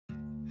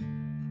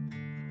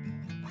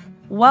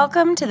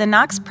Welcome to the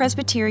Knox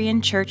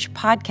Presbyterian Church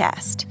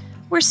podcast.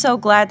 We're so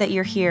glad that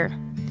you're here.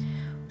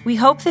 We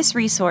hope this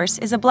resource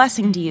is a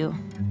blessing to you.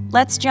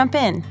 Let's jump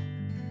in.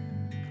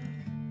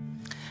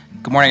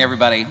 Good morning,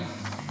 everybody.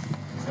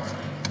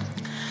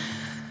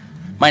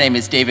 My name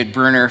is David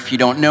Bruner. If you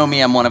don't know me,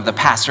 I'm one of the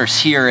pastors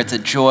here. It's a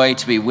joy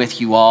to be with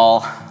you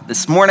all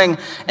this morning.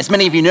 As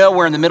many of you know,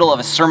 we're in the middle of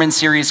a sermon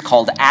series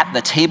called At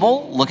the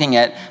Table, looking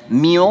at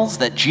meals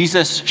that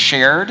Jesus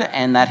shared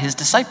and that his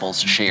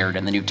disciples shared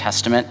in the New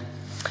Testament.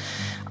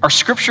 Our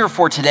scripture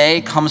for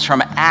today comes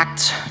from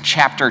Acts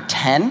chapter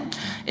 10.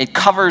 It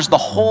covers the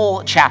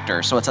whole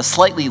chapter, so it's a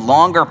slightly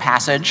longer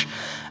passage.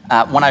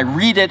 When I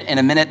read it in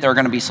a minute, there are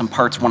going to be some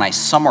parts when I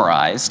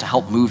summarize to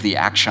help move the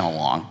action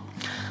along.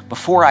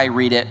 Before I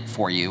read it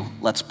for you,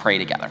 let's pray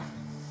together.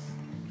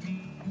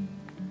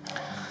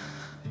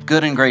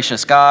 Good and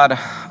gracious God,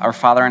 our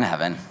Father in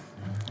heaven,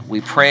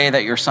 we pray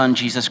that your Son,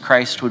 Jesus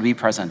Christ, would be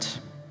present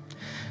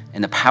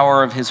in the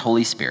power of his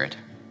Holy Spirit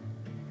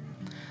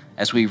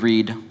as we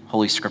read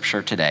Holy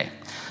Scripture today.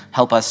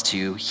 Help us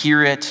to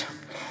hear it,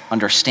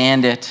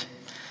 understand it,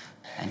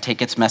 and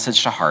take its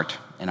message to heart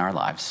in our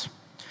lives.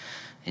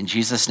 In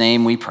Jesus'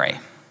 name we pray.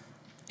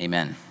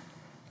 Amen.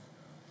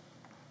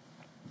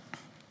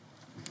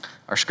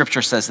 Our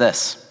scripture says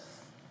this: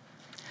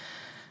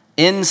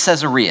 In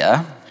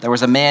Caesarea, there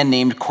was a man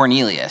named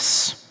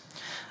Cornelius,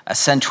 a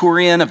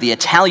centurion of the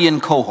Italian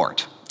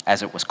cohort,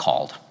 as it was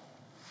called.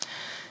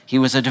 He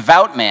was a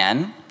devout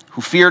man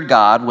who feared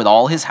God with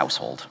all his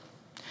household.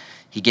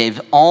 He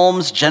gave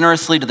alms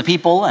generously to the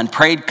people and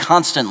prayed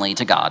constantly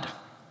to God.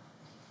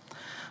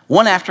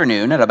 One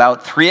afternoon at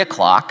about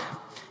 3:00,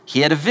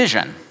 he had a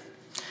vision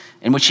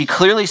in which he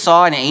clearly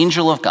saw an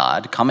angel of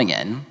God coming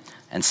in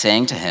and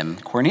saying to him,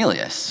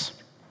 Cornelius.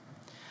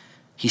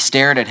 He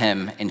stared at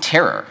him in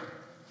terror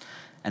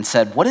and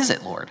said, What is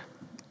it, Lord?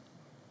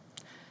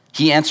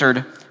 He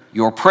answered,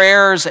 Your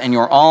prayers and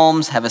your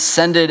alms have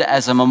ascended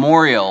as a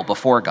memorial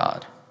before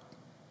God.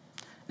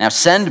 Now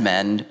send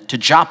men to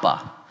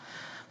Joppa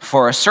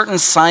for a certain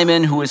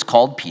Simon who is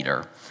called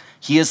Peter.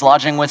 He is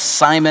lodging with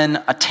Simon,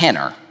 a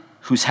tanner,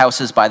 whose house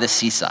is by the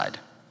seaside.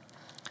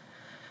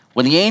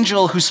 When the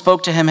angel who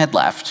spoke to him had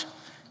left,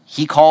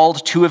 he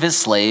called 2 of his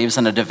slaves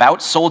and a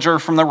devout soldier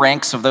from the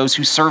ranks of those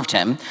who served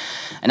him,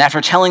 and after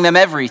telling them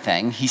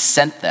everything, he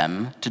sent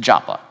them to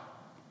Joppa.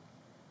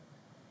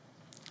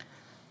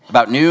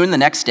 About noon the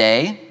next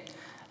day,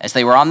 as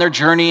they were on their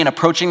journey and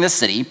approaching the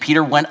city,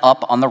 Peter went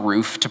up on the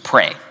roof to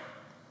pray.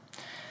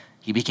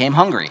 He became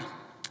hungry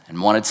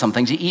and wanted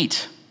something to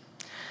eat.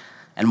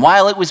 And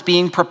while it was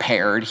being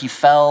prepared, he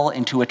fell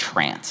into a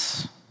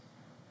trance.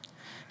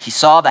 He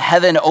saw the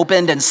heaven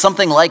opened and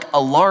something like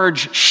a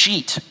large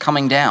sheet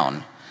coming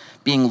down,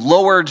 being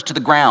lowered to the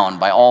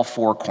ground by all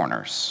 4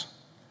 corners.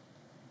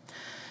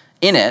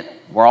 In it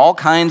were all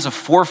kinds of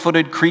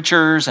 4-footed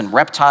creatures and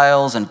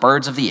reptiles and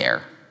birds of the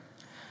air.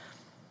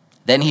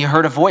 Then he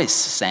heard a voice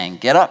saying,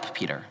 Get up,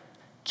 Peter,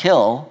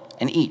 kill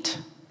and eat.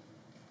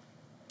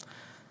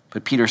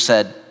 But Peter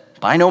said,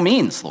 By no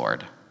means,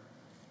 Lord,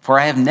 for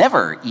I have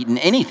never eaten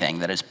anything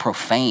that is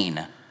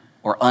profane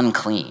or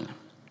unclean.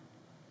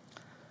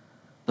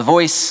 The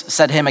voice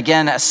said to him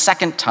again a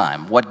second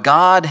time, What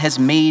God has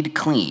made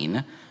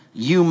clean,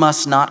 you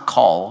must not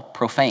call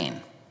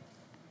profane.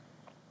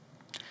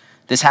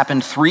 This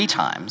happened 3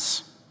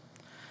 times,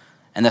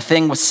 and the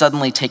thing was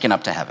suddenly taken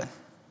up to heaven.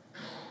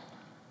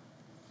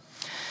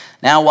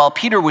 Now, while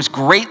Peter was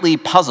greatly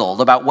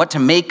puzzled about what to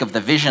make of the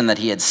vision that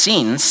he had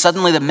seen,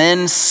 suddenly the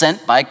men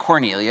sent by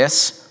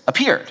Cornelius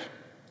appeared.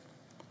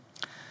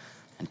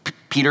 And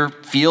Peter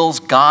feels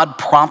God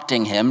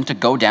prompting him to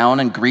go down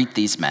and greet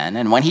these men,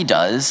 and when he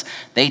does,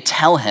 they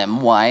tell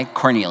him why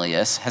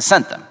Cornelius has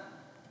sent them.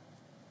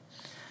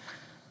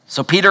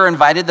 So Peter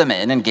invited them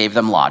in and gave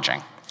them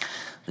lodging.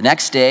 The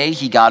next day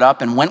he got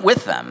up and went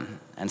with them,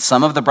 and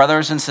some of the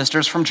brothers and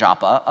sisters from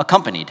Joppa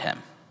accompanied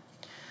him.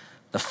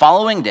 The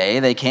following day,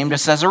 they came to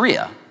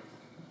Caesarea.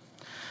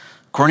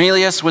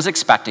 Cornelius was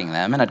expecting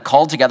them and had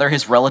called together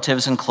his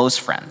relatives and close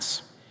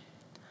friends.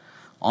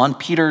 On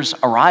Peter's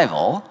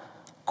arrival,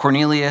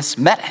 Cornelius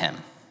met him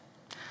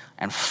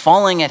and,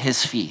 falling at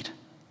his feet,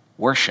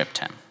 worshipped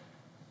him.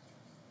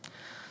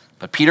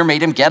 But Peter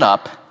made him get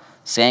up,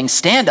 saying,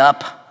 Stand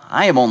up,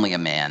 I am only a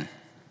man.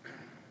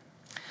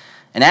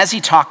 And as he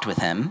talked with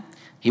him,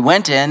 he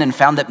went in and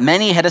found that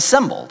many had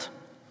assembled.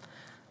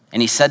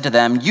 And he said to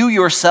them, You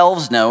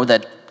yourselves know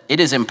that it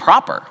is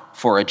improper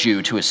for a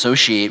Jew to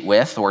associate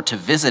with or to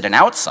visit an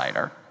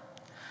outsider.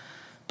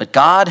 But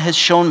God has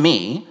shown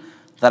me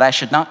that I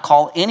should not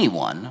call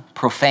anyone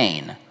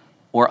profane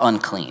or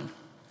unclean.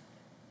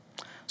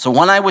 So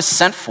when I was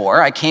sent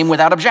for, I came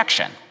without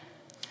objection.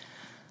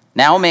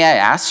 Now may I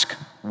ask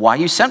why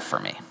you sent for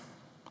me?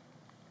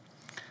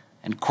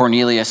 And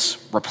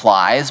Cornelius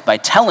replies by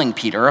telling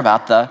Peter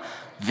about the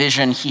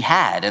vision he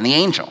had and the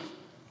angel.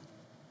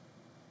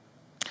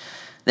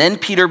 Then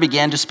Peter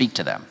began to speak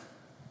to them.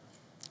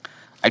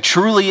 I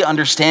truly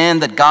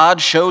understand that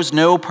God shows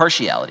no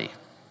partiality,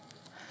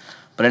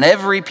 but in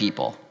every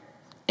people,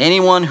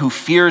 Anyone who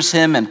fears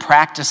him and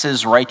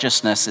practices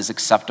righteousness is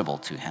acceptable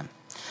to him.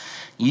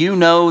 You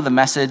know the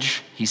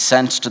message he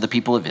sent to the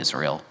people of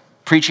Israel,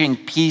 preaching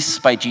peace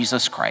by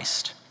Jesus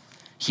Christ.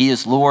 He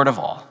is Lord of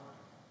all.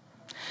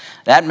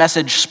 That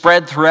message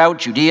spread throughout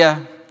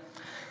Judea,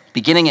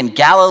 beginning in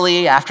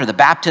Galilee after the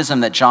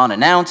baptism that John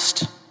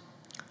announced,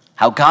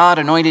 how God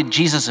anointed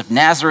Jesus of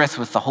Nazareth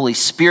with the Holy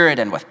Spirit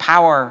and with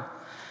power,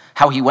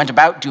 how he went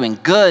about doing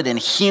good and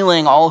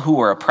healing all who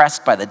were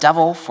oppressed by the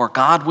devil, for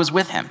God was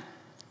with him.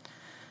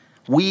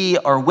 We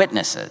are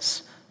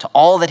witnesses to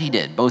all that he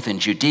did, both in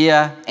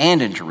Judea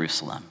and in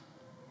Jerusalem.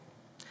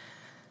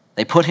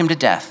 They put him to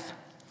death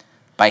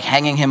by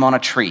hanging him on a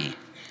tree,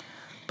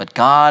 but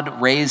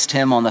God raised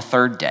him on the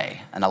third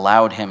day and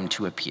allowed him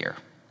to appear.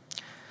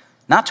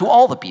 Not to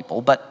all the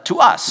people, but to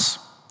us,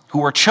 who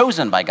were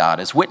chosen by God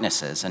as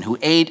witnesses and who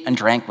ate and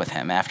drank with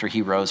him after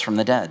he rose from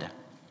the dead.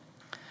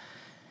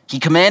 He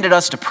commanded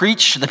us to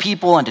preach to the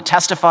people and to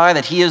testify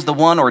that he is the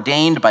one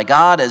ordained by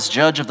God as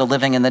judge of the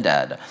living and the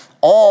dead.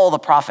 All the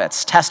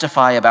prophets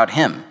testify about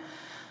him,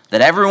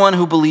 that everyone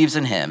who believes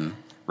in him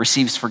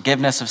receives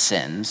forgiveness of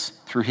sins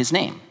through his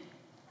name.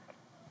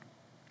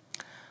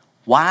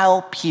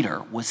 While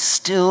Peter was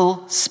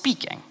still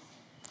speaking,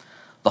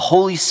 the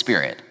Holy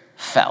Spirit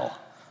fell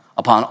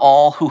upon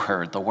all who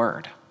heard the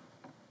word.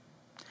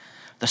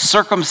 The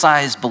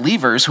circumcised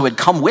believers who had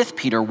come with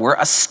Peter were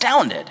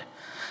astounded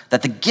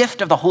that the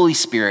gift of the Holy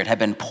Spirit had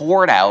been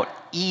poured out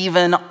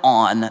even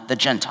on the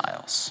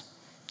Gentiles.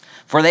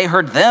 For they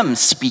heard them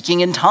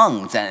speaking in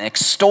tongues and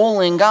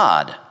extolling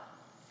God.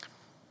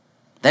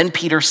 Then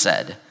Peter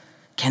said,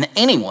 "Can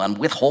anyone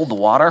withhold the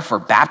water for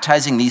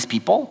baptizing these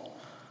people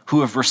who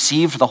have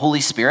received the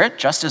Holy Spirit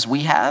just as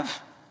we have?"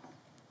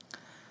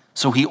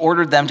 So he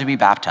ordered them to be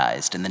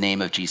baptized in the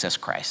name of Jesus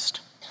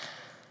Christ.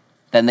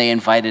 Then they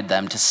invited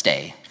them to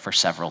stay for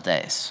several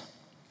days.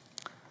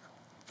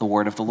 The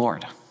word of the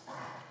Lord.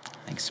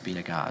 Thanks be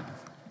to God.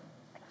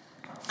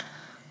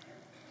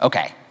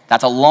 Okay,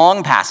 that's a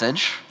long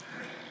passage.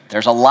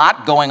 There's a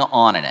lot going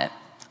on in it.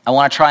 I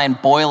want to try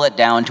and boil it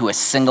down to a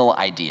single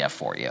idea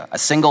for you, a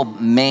single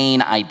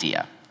main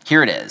idea.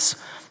 Here it is.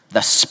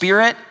 The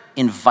Spirit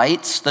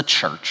invites the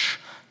church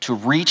to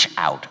reach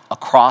out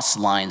across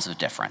lines of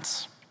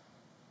difference.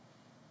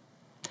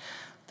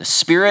 The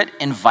Spirit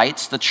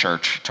invites the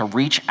church to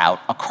reach out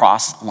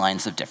across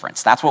lines of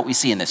difference. That's what we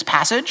see in this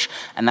passage,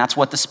 and that's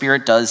what the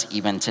Spirit does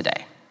even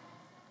today.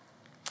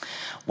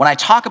 When I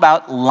talk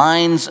about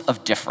lines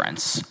of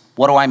difference,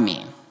 what do I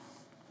mean?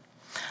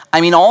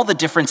 I mean all the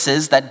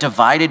differences that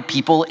divided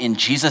people in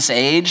Jesus'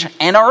 age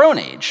and our own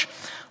age.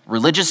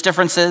 Religious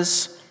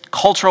differences,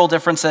 cultural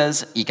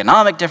differences,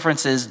 economic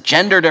differences,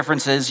 gender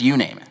differences, you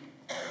name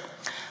it.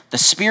 The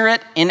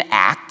Spirit in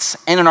Acts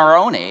and in our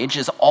own age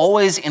is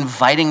always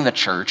inviting the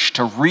church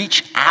to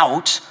reach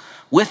out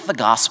with the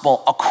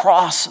gospel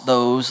across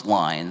those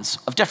lines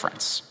of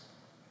difference.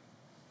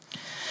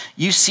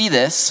 You see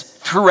this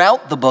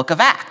throughout the book of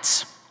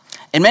Acts.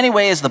 In many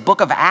ways, the book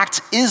of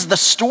Acts is the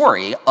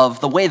story of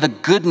the way the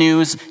good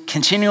news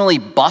continually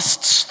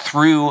busts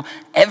through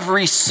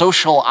every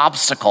social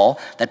obstacle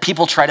that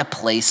people try to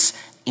place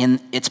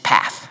in its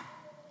path.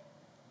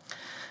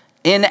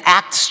 In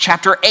Acts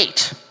chapter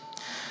 8,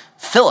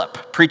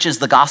 Philip preaches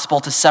the gospel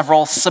to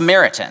several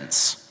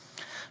Samaritans,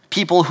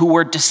 people who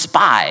were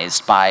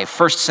despised by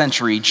first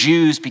century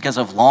Jews because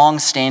of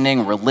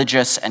long-standing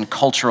religious and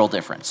cultural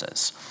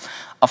differences.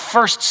 A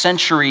first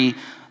century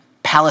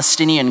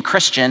Palestinian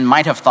Christian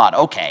might have thought,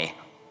 okay,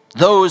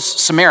 those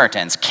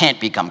Samaritans can't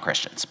become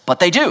Christians, but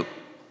they do.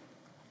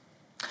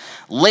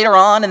 Later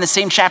on in the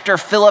same chapter,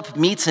 Philip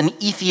meets an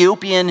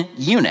Ethiopian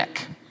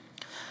eunuch,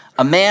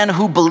 a man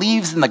who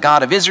believes in the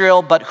God of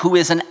Israel, but who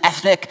is an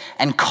ethnic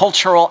and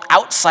cultural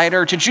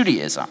outsider to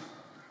Judaism.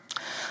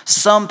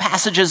 Some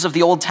passages of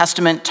the Old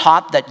Testament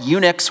taught that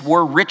eunuchs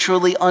were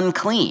ritually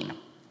unclean.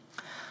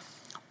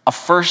 A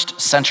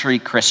first century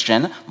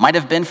Christian might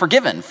have been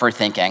forgiven for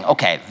thinking,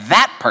 okay,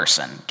 that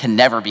person can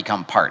never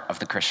become part of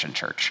the Christian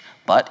church,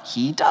 but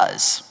he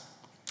does.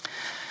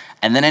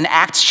 And then in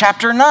Acts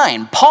chapter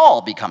 9, Paul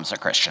becomes a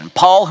Christian.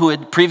 Paul, who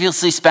had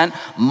previously spent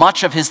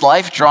much of his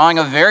life drawing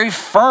a very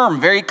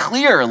firm, very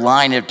clear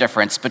line of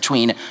difference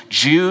between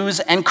Jews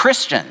and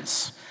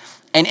Christians,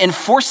 and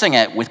enforcing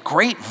it with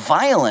great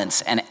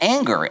violence and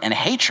anger and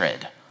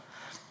hatred.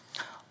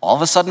 All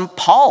of a sudden,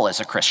 Paul is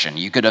a Christian.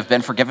 You could have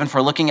been forgiven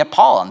for looking at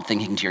Paul and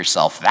thinking to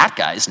yourself, that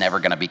guy's never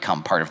going to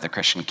become part of the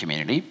Christian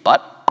community,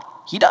 but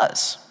he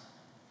does.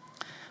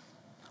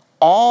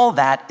 All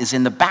that is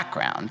in the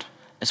background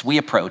as we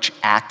approach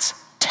Acts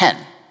 10,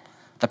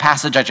 the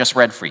passage I just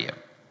read for you.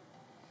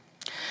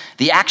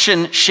 The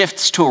action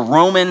shifts to a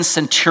Roman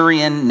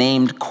centurion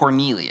named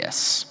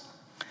Cornelius.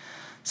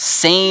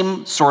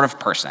 Same sort of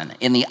person.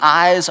 In the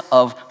eyes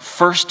of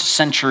first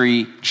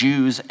century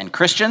Jews and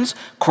Christians,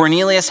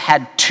 Cornelius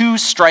had two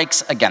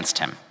strikes against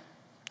him.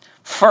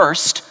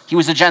 First, he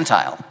was a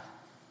Gentile,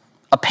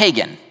 a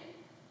pagan,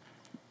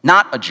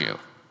 not a Jew.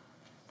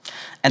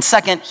 And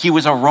second, he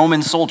was a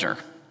Roman soldier.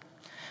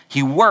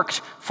 He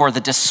worked for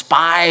the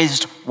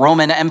despised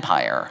Roman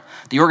Empire,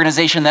 the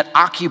organization that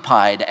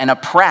occupied and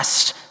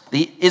oppressed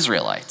the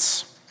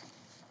Israelites.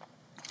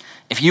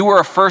 If you were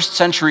a first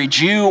century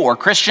Jew or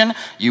Christian,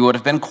 you would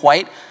have been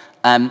quite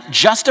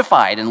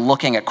justified in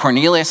looking at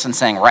Cornelius and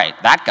saying, right,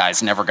 that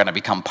guy's never going to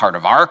become part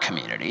of our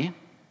community.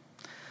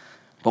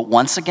 But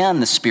once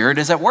again, the Spirit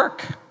is at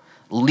work,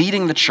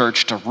 leading the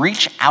church to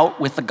reach out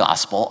with the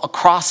gospel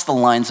across the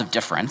lines of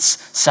difference,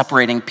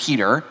 separating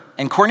Peter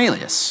and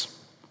Cornelius.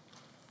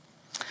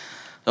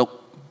 So,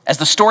 as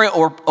the story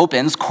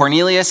opens,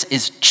 Cornelius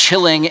is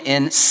chilling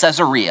in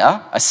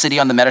Caesarea, a city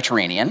on the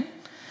Mediterranean,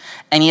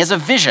 and he has a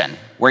vision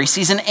where he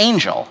sees an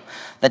angel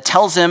that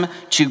tells him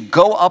to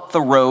go up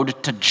the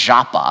road to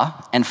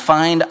Joppa and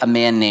find a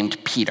man named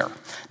Peter.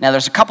 Now,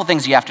 there's a couple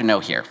things you have to know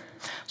here.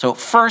 So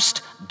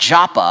first,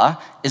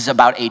 Joppa is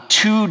about a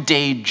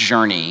 2-day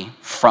journey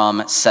from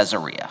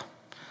Caesarea.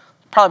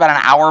 Probably about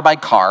an hour by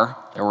car.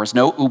 There was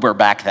no Uber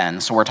back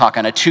then, so we're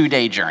talking a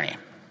 2-day journey.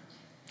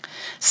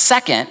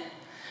 Second,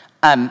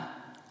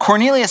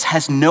 Cornelius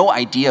has no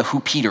idea who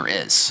Peter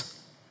is.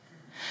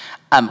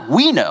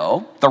 We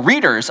know, the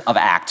readers of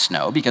Acts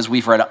know, because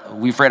we've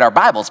read our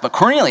Bibles, but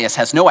Cornelius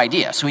has no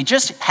idea. So he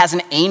just has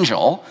an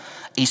angel,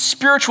 a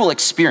spiritual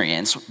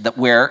experience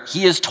where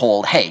he is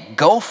told, hey,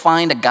 go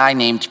find a guy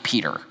named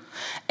Peter.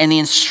 And the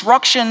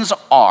instructions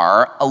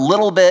are a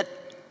little bit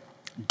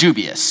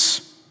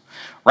dubious,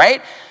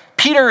 right?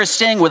 Peter is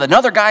staying with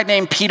another guy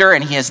named Peter,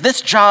 and he has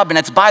this job, and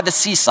it's by the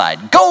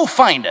seaside. Go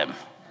find him,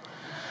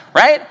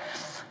 right?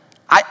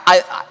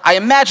 I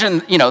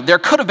imagine, there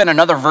could have been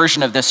another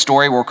version of this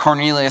story where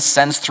Cornelius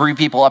sends 3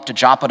 people up to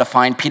Joppa to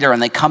find Peter,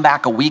 and they come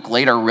back a week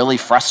later really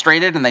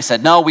frustrated, and they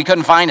said, no, we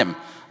couldn't find him.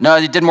 No,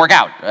 it didn't work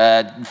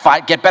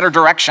out. Get better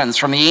directions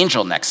from the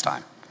angel next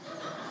time.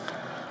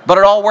 But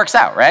it all works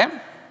out, right?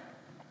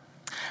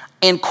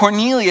 And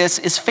Cornelius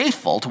is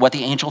faithful to what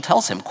the angel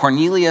tells him.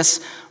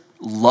 Cornelius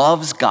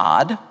loves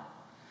God.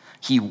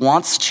 He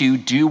wants to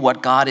do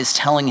what God is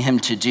telling him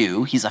to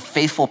do. He's a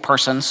faithful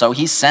person, so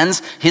he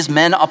sends his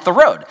men up the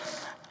road.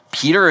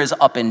 Peter is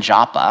up in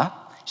Joppa.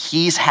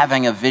 He's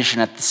having a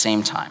vision at the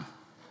same time.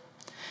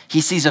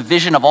 He sees a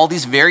vision of all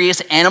these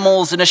various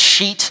animals in a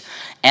sheet,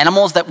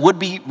 animals that would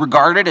be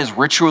regarded as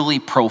ritually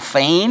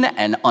profane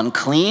and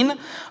unclean,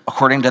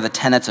 according to the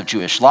tenets of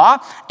Jewish law,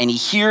 and he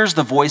hears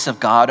the voice of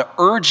God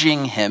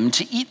urging him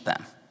to eat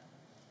them.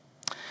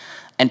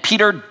 And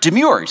Peter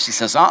demurs. He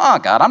says,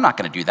 God, I'm not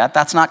going to do that.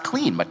 That's not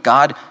clean. But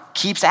God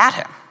keeps at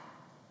him.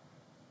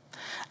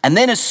 And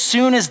then as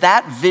soon as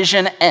that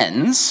vision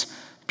ends,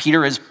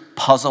 Peter is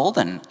puzzled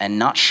and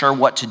not sure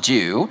what to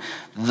do.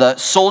 The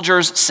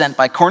soldiers sent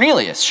by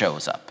Cornelius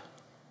shows up.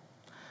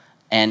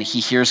 And he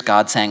hears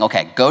God saying,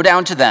 okay, go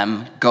down to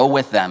them, go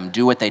with them,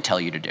 do what they tell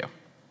you to do.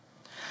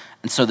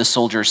 And so the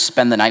soldiers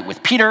spend the night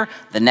with Peter.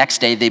 The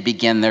next day they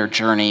begin their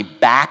journey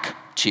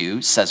back to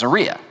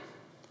Caesarea.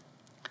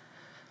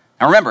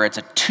 Now remember, it's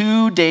a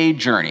 2-day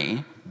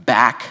journey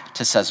back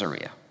to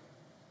Caesarea.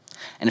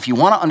 And if you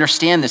want to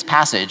understand this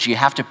passage, you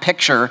have to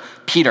picture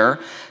Peter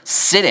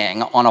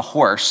sitting on a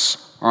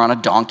horse or on a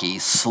donkey,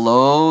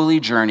 slowly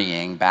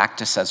journeying back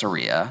to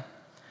Caesarea,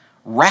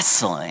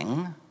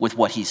 wrestling with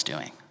what he's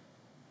doing,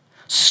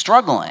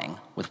 struggling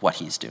with what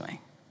he's doing,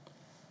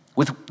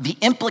 with the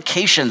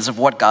implications of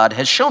what God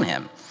has shown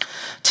him.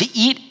 To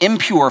eat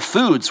impure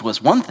foods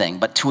was one thing,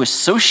 but to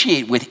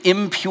associate with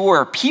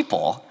impure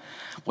people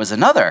was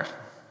another.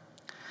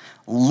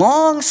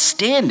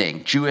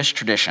 Long-standing Jewish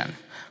tradition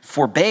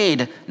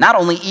forbade not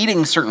only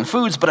eating certain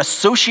foods, but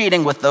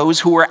associating with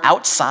those who were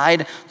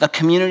outside the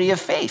community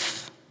of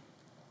faith.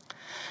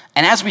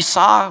 And as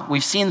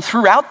we've seen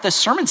throughout this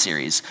sermon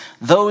series,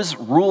 those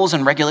rules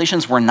and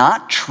regulations were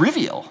not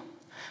trivial.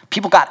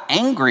 People got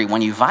angry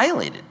when you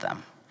violated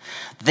them.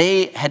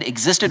 They had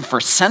existed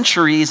for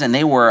centuries, and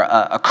they were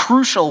a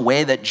crucial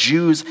way that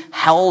Jews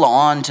held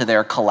on to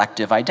their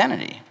collective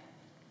identity.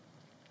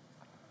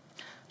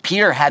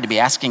 Peter had to be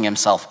asking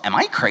himself, am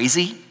I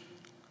crazy?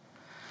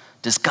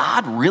 Does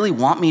God really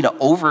want me to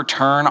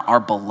overturn our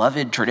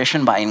beloved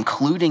tradition by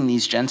including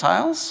these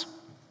Gentiles?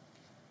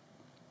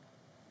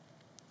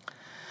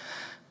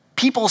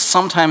 People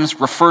sometimes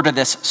refer to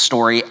this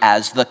story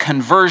as the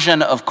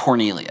conversion of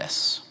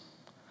Cornelius.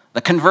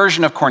 The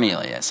conversion of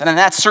Cornelius. And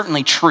that's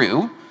certainly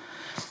true.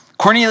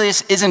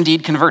 Cornelius is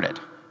indeed converted.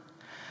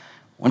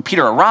 When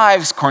Peter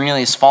arrives,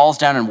 Cornelius falls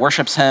down and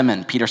worships him,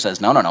 and Peter says,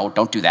 no,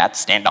 don't do that,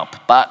 stand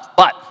up. But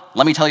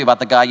let me tell you about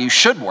the guy you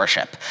should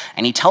worship.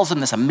 And he tells him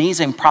this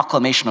amazing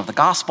proclamation of the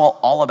gospel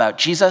all about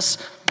Jesus.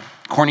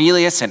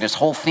 Cornelius and his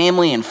whole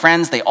family and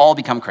friends, they all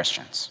become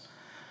Christians.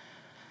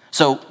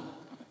 So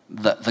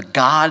the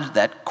God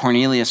that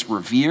Cornelius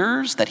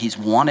reveres, that he's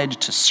wanted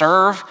to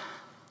serve,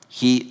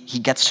 he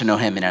gets to know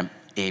him in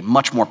a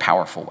much more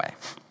powerful way.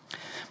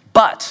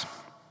 But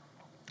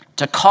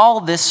to call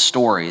this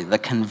story the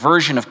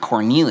conversion of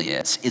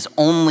Cornelius is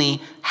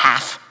only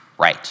half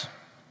right.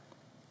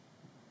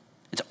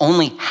 It's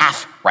only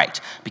half right,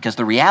 because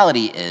the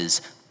reality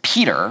is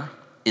Peter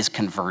is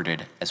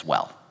converted as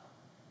well.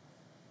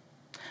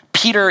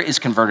 Peter is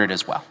converted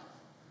as well.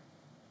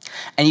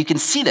 And you can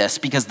see this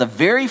because the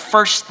very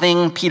first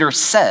thing Peter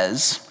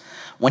says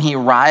when he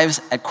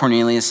arrives at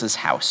Cornelius'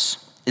 house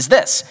is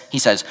this. He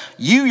says,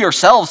 "You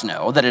yourselves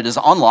know that it is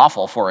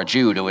unlawful for a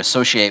Jew to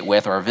associate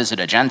with or visit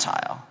a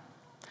Gentile."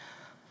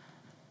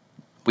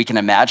 We can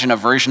imagine a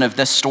version of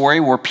this story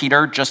where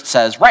Peter just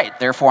says, "Right,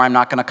 therefore I'm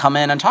not going to come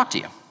in and talk to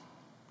you."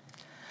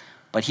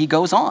 But he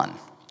goes on,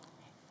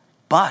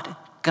 But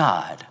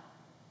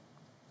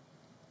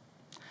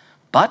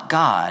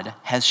God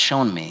has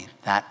shown me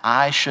that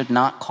I should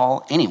not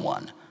call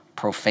anyone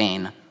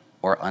profane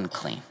or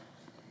unclean.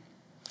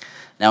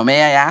 Now,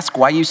 may I ask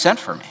why you sent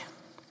for me?"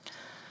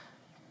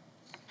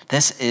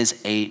 This is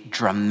a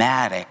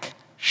dramatic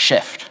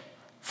shift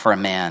for a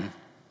man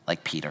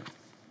like Peter.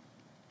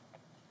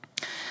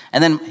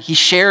 And then he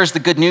shares the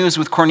good news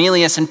with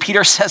Cornelius, and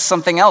Peter says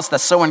something else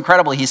that's so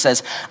incredible. He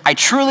says, "I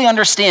truly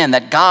understand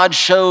that God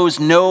shows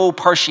no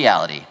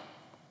partiality,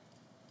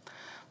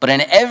 but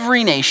in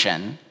every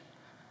nation,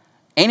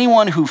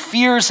 anyone who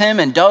fears him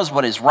and does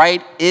what is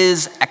right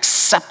is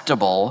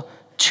acceptable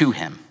to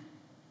him."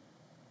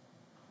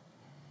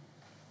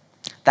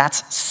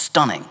 That's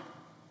stunning.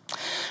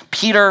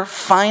 Peter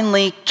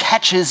finally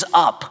catches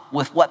up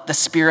with what the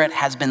Spirit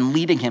has been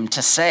leading him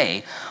to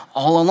say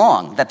all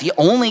along, that the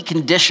only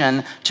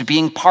condition to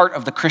being part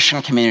of the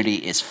Christian community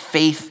is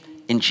faith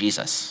in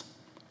Jesus.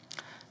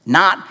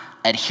 Not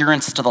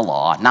adherence to the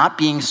law, not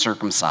being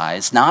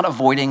circumcised, not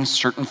avoiding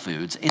certain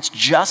foods. It's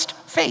just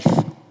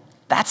faith.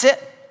 That's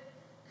it.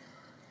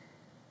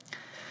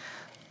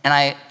 And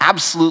I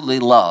absolutely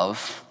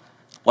love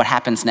what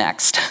happens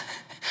next.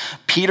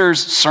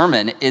 Peter's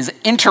sermon is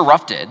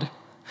interrupted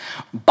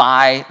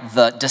by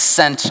the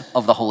descent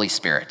of the Holy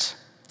Spirit.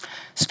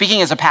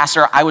 Speaking as a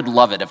pastor, I would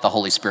love it if the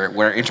Holy Spirit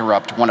were to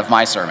interrupt one of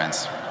my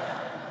sermons.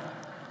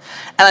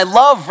 And I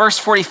love verse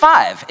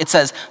 45. It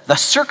says, "The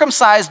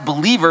circumcised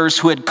believers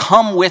who had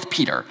come with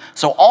Peter,"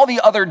 so all the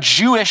other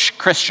Jewish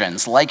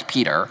Christians like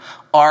Peter,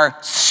 "are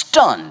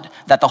stunned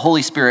that the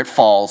Holy Spirit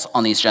falls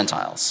on these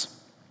Gentiles."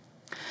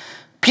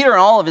 Peter and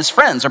all of his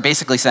friends are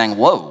basically saying,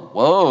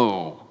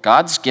 whoa,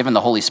 God's given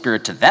the Holy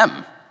Spirit to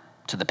them,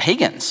 to the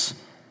pagans.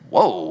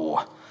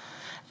 Whoa.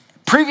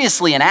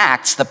 Previously in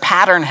Acts, the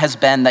pattern has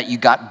been that you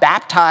got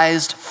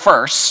baptized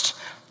first,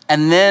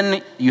 and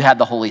then you had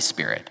the Holy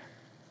Spirit.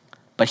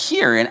 But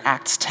here in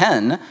Acts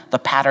 10, the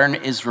pattern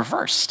is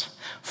reversed.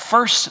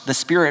 First, the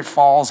Spirit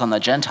falls on the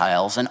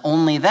Gentiles, and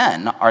only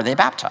then are they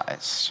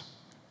baptized.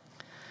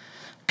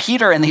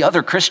 Peter and the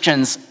other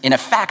Christians, in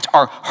effect,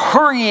 are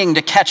hurrying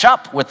to catch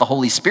up with the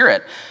Holy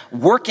Spirit,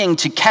 working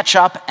to catch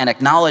up and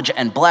acknowledge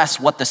and bless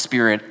what the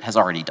Spirit has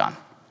already done.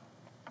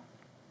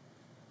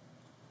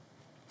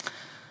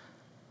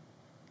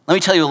 Let me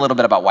tell you a little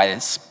bit about why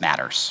this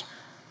matters.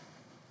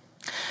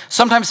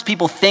 Sometimes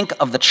people think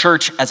of the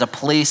church as a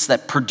place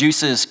that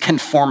produces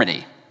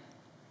conformity,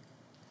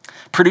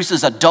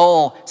 produces a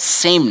dull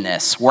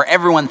sameness where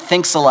everyone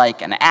thinks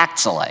alike and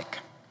acts alike.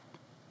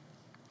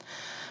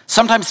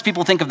 Sometimes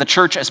people think of the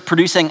church as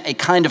producing a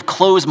kind of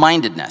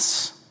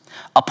close-mindedness,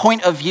 a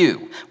point of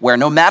view where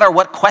no matter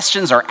what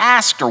questions are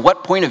asked or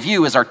what point of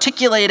view is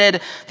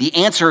articulated, the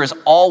answer is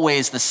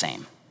always the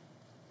same.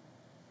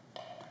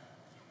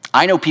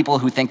 I know people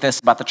who think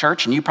this about the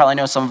church, and you probably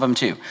know some of them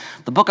too.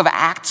 The book of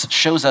Acts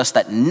shows us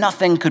that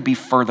nothing could be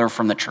further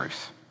from the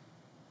truth.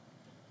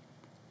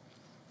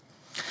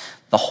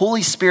 The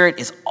Holy Spirit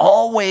is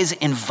always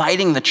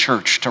inviting the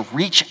church to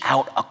reach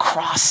out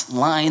across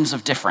lines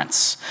of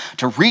difference,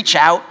 to reach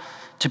out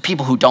to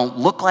people who don't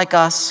look like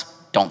us,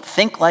 don't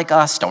think like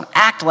us, don't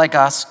act like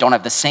us, don't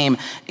have the same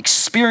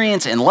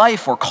experience in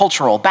life or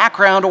cultural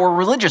background or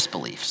religious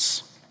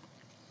beliefs.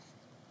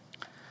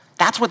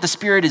 That's what the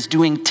Spirit is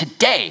doing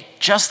today,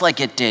 just like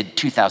it did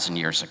 2,000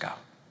 years ago.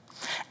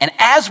 And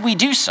as we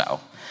do so,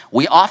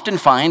 we often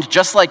find,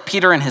 just like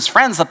Peter and his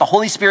friends, that the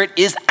Holy Spirit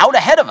is out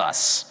ahead of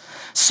us,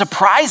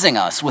 surprising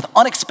us with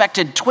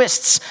unexpected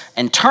twists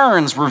and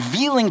turns,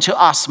 revealing to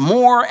us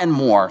more and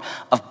more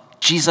of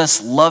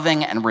Jesus'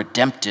 loving and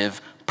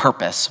redemptive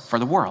purpose for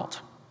the world.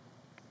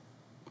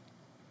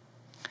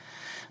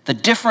 The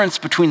difference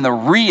between the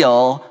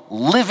real,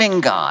 living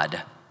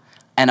God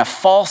and a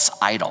false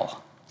idol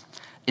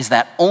is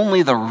that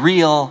only the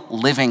real,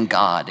 living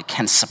God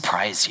can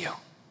surprise you,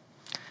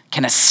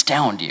 can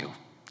astound you,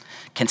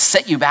 can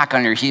set you back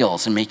on your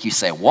heels and make you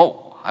say,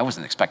 whoa, I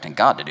wasn't expecting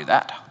God to do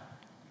that.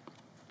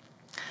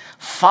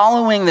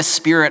 Following the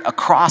Spirit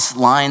across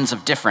lines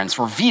of difference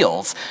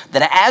reveals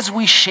that as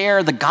we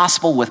share the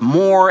gospel with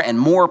more and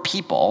more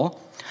people,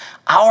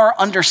 our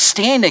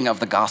understanding of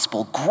the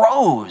gospel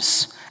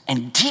grows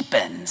and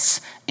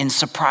deepens in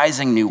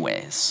surprising new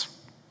ways.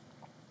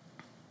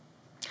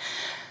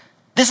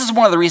 This is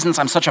one of the reasons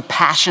I'm such a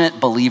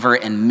passionate believer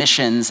in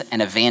missions and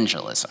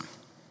evangelism.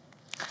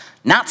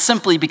 Not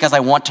simply because I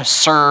want to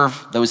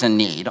serve those in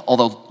need,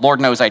 although Lord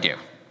knows I do.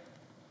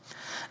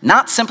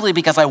 Not simply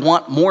because I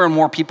want more and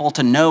more people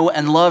to know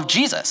and love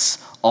Jesus,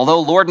 although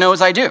Lord knows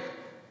I do.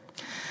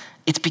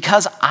 It's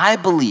because I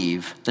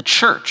believe the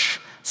church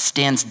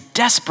stands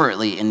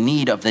desperately in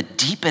need of the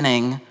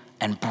deepening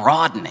and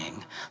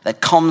broadening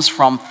that comes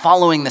from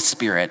following the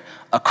Spirit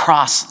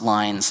across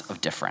lines of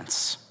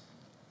difference.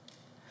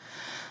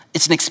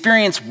 It's an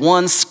experience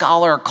one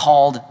scholar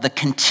called the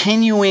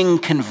continuing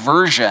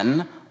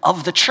conversion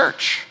of the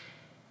church.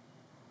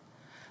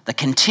 The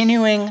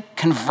continuing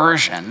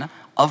conversion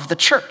of the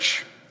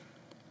church.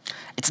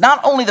 It's not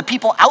only the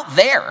people out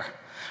there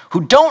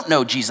who don't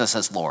know Jesus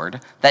as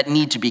Lord that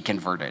need to be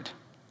converted.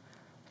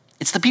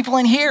 It's the people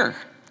in here,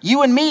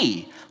 you and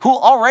me, who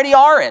already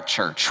are at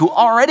church, who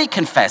already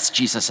confess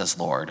Jesus as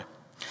Lord.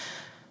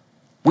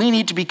 We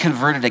need to be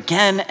converted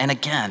again and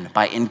again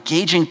by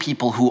engaging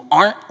people who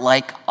aren't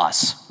like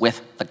us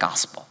with the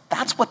gospel.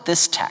 That's what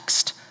this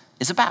text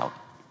is about.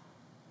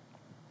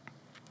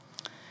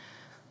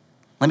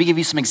 Let me give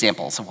you some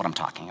examples of what I'm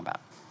talking about.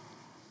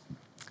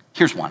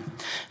 Here's one.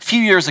 A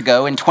few years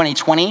ago in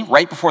 2020,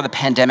 right before the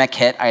pandemic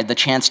hit, I had the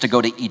chance to go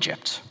to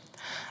Egypt.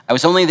 I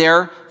was only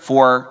there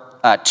for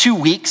 2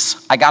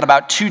 weeks. I got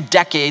about 2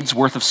 decades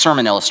worth of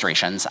sermon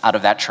illustrations out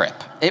of that trip.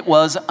 It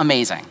was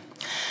amazing.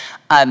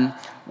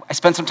 I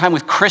spent some time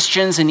with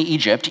Christians in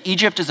Egypt.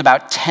 Egypt is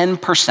about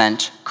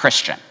 10%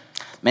 Christian.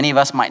 Many of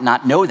us might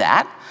not know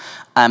that,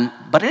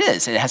 but it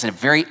is. It has a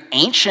very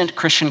ancient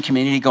Christian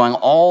community going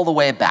all the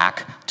way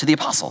back to the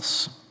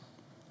apostles.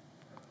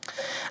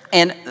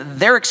 And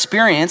their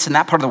experience in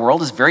that part of the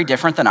world is very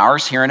different than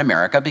ours here in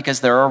America because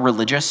they're a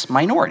religious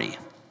minority.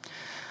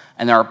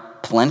 And there are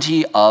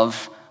plenty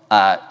of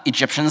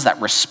Egyptians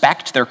that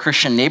respect their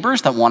Christian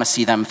neighbors, that want to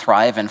see them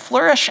thrive and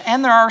flourish,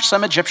 and there are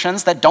some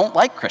Egyptians that don't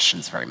like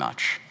Christians very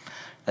much,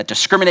 that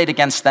discriminate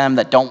against them,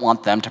 that don't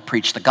want them to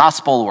preach the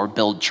gospel or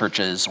build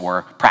churches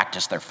or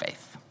practice their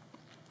faith.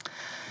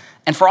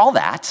 And for all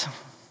that,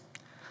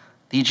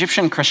 the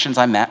Egyptian Christians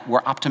I met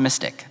were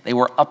optimistic. They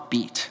were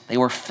upbeat. They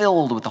were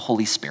filled with the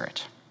Holy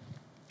Spirit.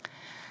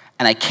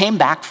 And I came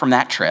back from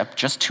that trip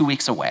just 2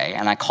 weeks away,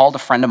 and I called a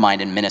friend of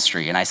mine in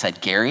ministry, and I said,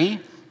 Gary,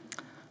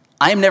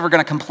 I'm never going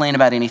to complain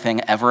about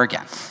anything ever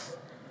again.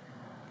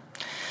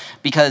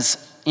 Because,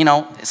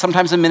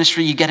 sometimes in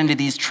ministry you get into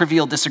these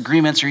trivial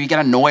disagreements or you get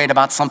annoyed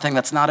about something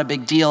that's not a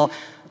big deal.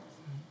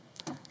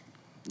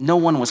 No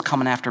one was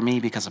coming after me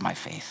because of my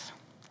faith.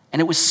 And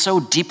it was so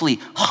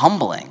deeply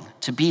humbling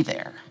to be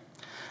there.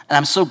 And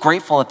I'm so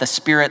grateful that the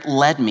Spirit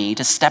led me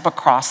to step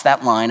across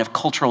that line of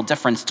cultural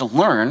difference to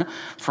learn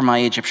from my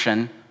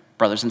Egyptian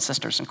brothers and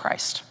sisters in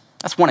Christ.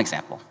 That's one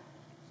example.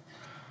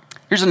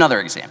 Here's another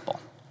example.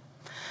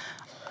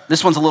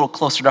 This one's a little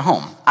closer to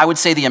home. I would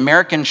say the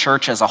American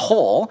church as a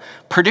whole,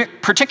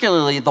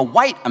 particularly the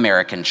white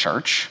American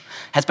church,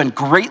 has been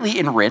greatly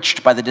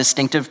enriched by the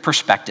distinctive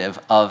perspective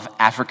of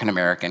African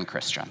American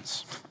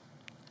Christians.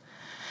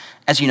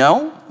 As you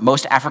know,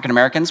 most African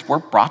Americans were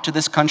brought to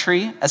this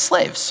country as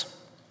slaves.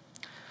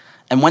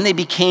 And when they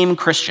became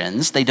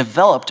Christians, they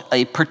developed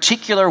a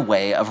particular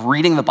way of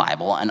reading the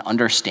Bible and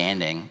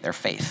understanding their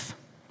faith.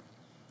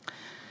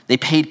 They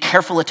paid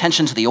careful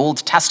attention to the Old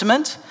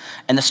Testament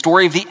and the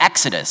story of the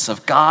Exodus,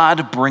 of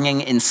God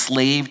bringing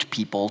enslaved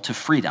people to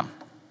freedom.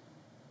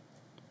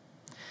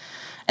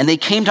 And they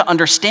came to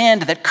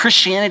understand that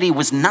Christianity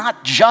was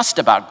not just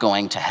about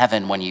going to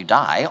heaven when you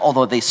die,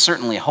 although they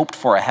certainly hoped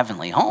for a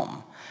heavenly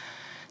home.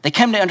 They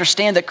came to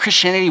understand that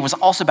Christianity was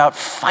also about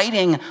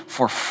fighting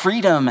for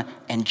freedom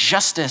and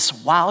justice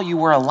while you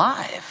were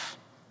alive.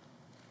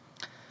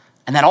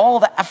 And that all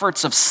the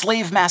efforts of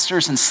slave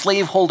masters and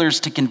slaveholders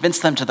to convince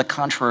them to the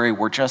contrary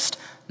were just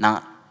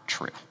not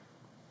true.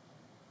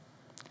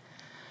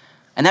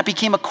 And that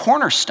became a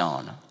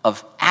cornerstone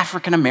of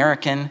African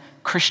American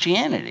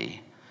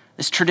Christianity,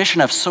 this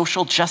tradition of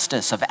social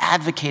justice, of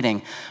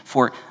advocating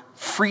for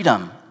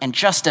freedom and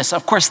justice,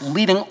 of course,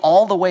 leading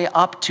all the way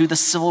up to the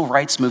civil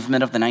rights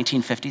movement of the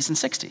 1950s and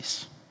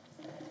 60s.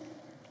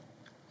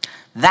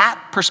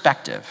 That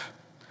perspective,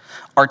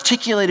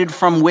 articulated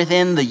from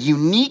within the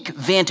unique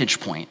vantage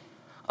point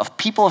of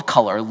people of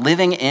color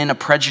living in a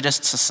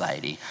prejudiced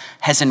society,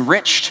 has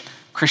enriched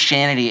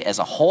Christianity as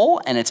a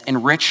whole, and it's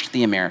enriched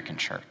the American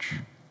church.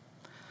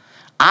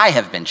 I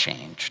have been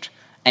changed,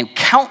 and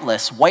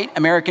countless white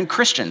American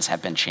Christians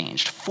have been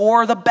changed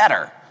for the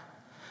better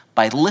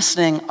by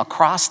listening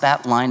across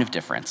that line of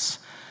difference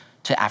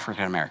to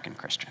African American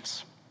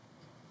Christians.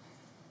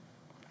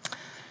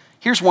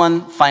 Here's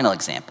one final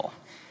example.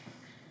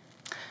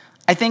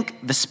 I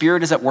think the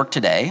Spirit is at work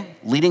today,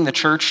 leading the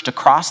church to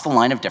cross the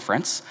line of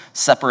difference,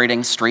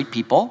 separating straight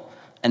people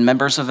and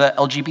members of the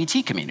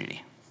LGBT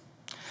community.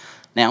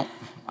 Now,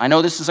 I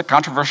know this is a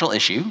controversial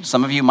issue.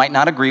 Some of you might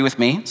not agree with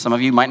me. Some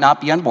of you might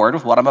not be on board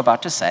with what I'm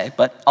about to say,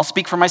 but I'll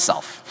speak for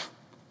myself.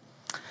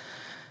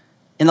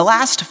 In the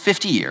last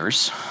 50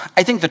 years,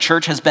 I think the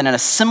church has been in a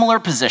similar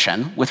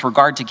position with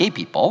regard to gay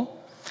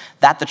people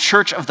that the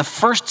church of the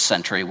first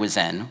century was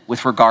in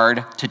with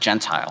regard to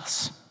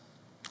Gentiles.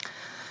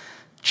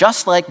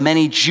 Just like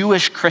many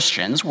Jewish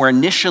Christians were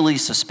initially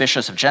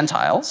suspicious of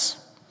Gentiles,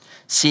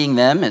 seeing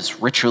them as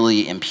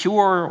ritually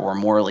impure or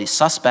morally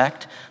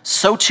suspect,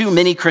 so too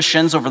many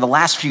Christians over the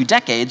last few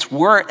decades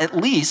were at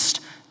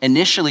least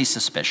initially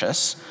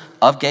suspicious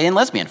of gay and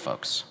lesbian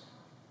folks.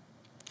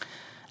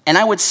 And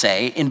I would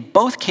say, in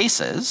both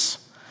cases,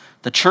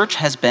 the church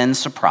has been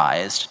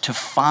surprised to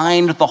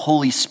find the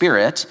Holy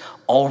Spirit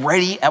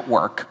already at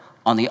work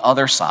on the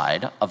other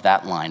side of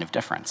that line of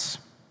difference.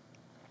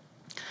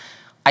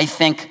 I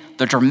think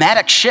the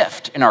dramatic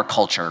shift in our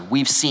culture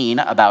we've seen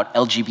about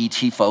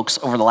LGBT folks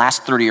over the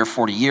last 30 or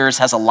 40 years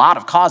has a lot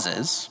of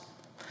causes,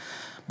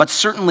 but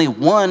certainly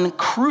one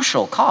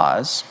crucial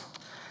cause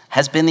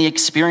has been the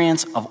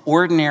experience of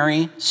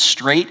ordinary,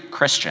 straight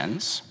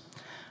Christians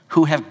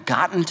who have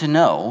gotten to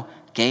know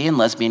gay and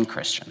lesbian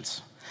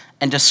Christians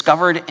and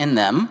discovered in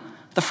them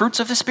the fruits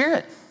of the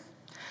Spirit.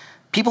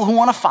 People who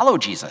want to follow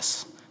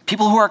Jesus,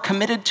 people who are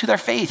committed to their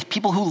faith,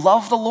 people who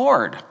love the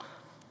Lord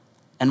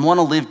and want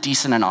to live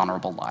decent and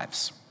honorable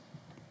lives.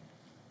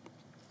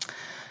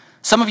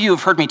 Some of you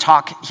have heard me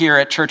talk here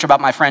at church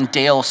about my friend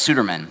Dale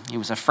Suderman. He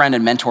was a friend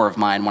and mentor of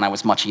mine when I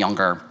was much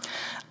younger.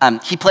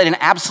 He played an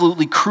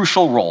absolutely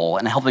crucial role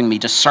in helping me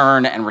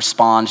discern and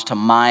respond to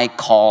my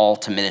call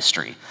to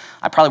ministry.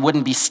 I probably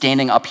wouldn't be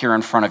standing up here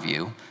in front of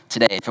you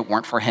today if it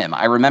weren't for him.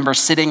 I remember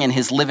sitting in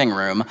his living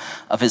room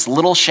of his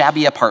little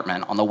shabby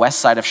apartment on the west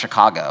side of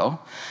Chicago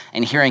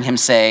and hearing him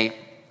say,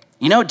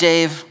 "You know,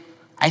 Dave,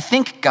 I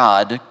think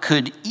God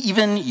could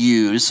even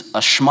use a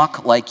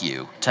schmuck like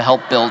you to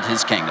help build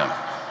his kingdom."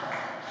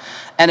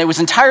 And it was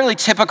entirely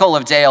typical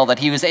of Dale that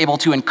he was able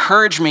to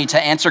encourage me to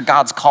answer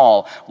God's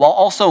call while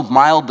also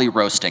mildly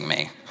roasting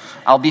me.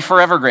 I'll be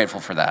forever grateful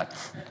for that.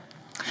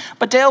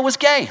 But Dale was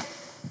gay.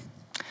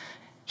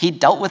 He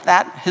dealt with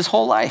that his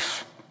whole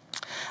life.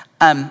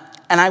 And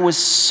I was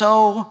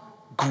so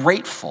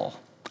grateful,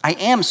 I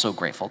am so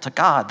grateful to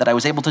God that I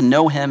was able to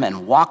know him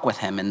and walk with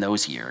him in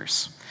those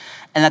years.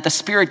 And that the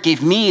Spirit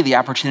gave me the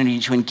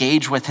opportunity to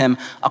engage with him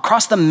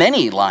across the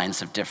many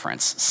lines of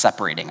difference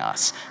separating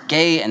us,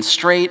 gay and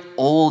straight,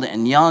 old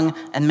and young,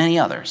 and many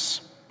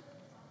others.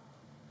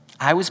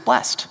 I was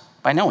blessed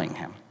by knowing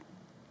him.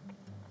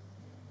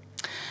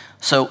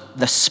 So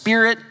the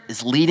Spirit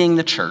is leading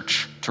the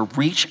church to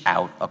reach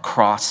out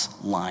across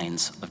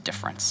lines of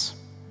difference.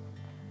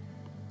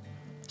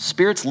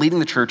 Spirit's leading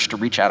the church to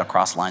reach out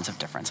across lines of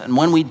difference. And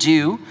when we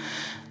do,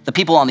 the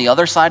people on the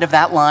other side of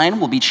that line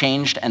will be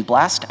changed and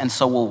blessed, and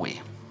so will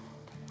we.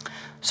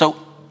 So,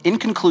 in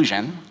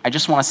conclusion, I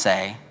just want to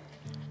say,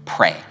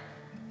 pray.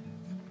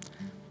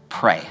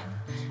 Pray.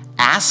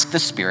 Ask the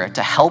Spirit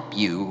to help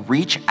you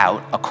reach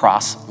out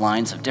across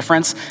lines of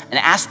difference, and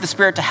ask the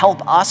Spirit to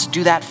help us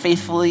do that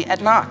faithfully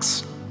at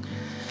Knox.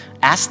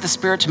 Ask the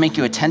Spirit to make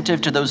you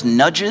attentive to those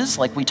nudges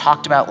like we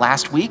talked about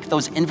last week,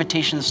 those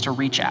invitations to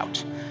reach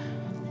out.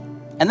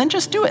 And then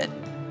just do it.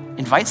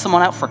 Invite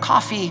someone out for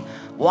coffee,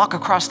 walk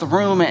across the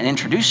room and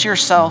introduce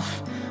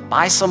yourself,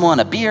 buy someone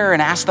a beer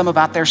and ask them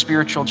about their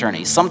spiritual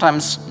journey.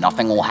 Sometimes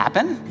nothing will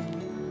happen,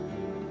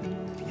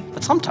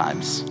 but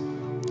sometimes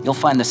you'll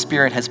find the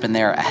Spirit has been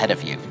there ahead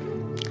of you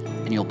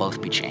and you'll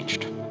both be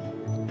changed.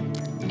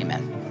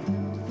 Amen.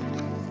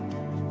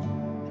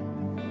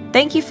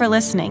 Thank you for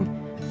listening.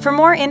 For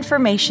more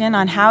information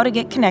on how to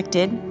get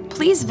connected,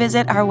 please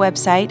visit our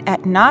website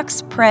at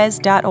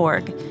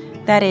knoxpres.org.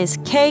 That is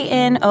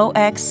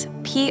knoxpres.org.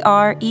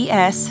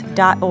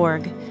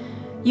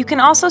 You can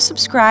also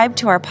subscribe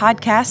to our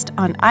podcast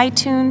on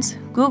iTunes,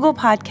 Google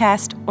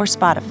Podcast, or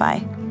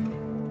Spotify.